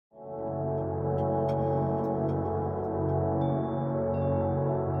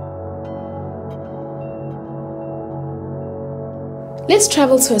Let's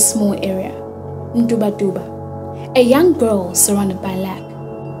travel to a small area, Nduba, a young girl surrounded by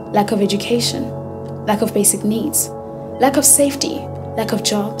lack of education, lack of basic needs, lack of safety, lack of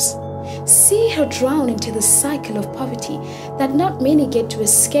jobs. See her drown into the cycle of poverty that not many get to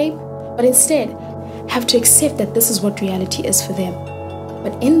escape, but instead have to accept that this is what reality is for them.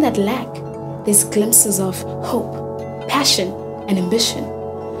 But in that lack, there's glimpses of hope, passion, and ambition.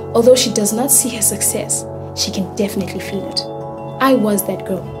 Although she does not see her success, she can definitely feel it. I was that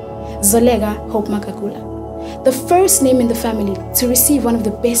girl, Zoleka Hope Makakula, the first name in the family to receive one of the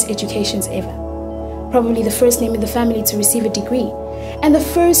best educations ever. Probably the first name in the family to receive a degree, and the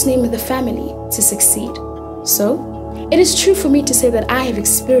first name in the family to succeed. So, it is true for me to say that I have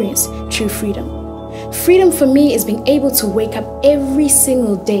experienced true freedom. Freedom for me is being able to wake up every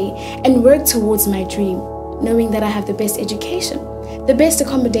single day and work towards my dream, knowing that I have the best education, the best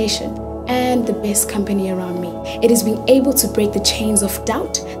accommodation, and the best company around me. It is being able to break the chains of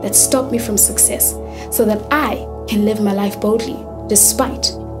doubt that stop me from success, so that I can live my life boldly,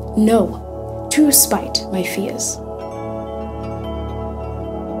 despite, no, to spite my fears.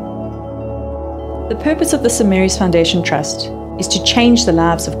 The purpose of the St. Mary's Foundation Trust is to change the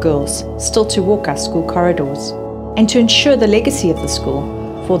lives of girls still to walk our school corridors, and to ensure the legacy of the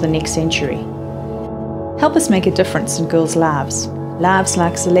school for the next century. Help us make a difference in girls' lives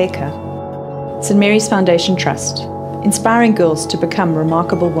like Zoleka. St. Mary's Foundation Trust, inspiring girls to become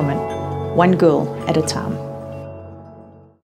remarkable women, one girl at a time.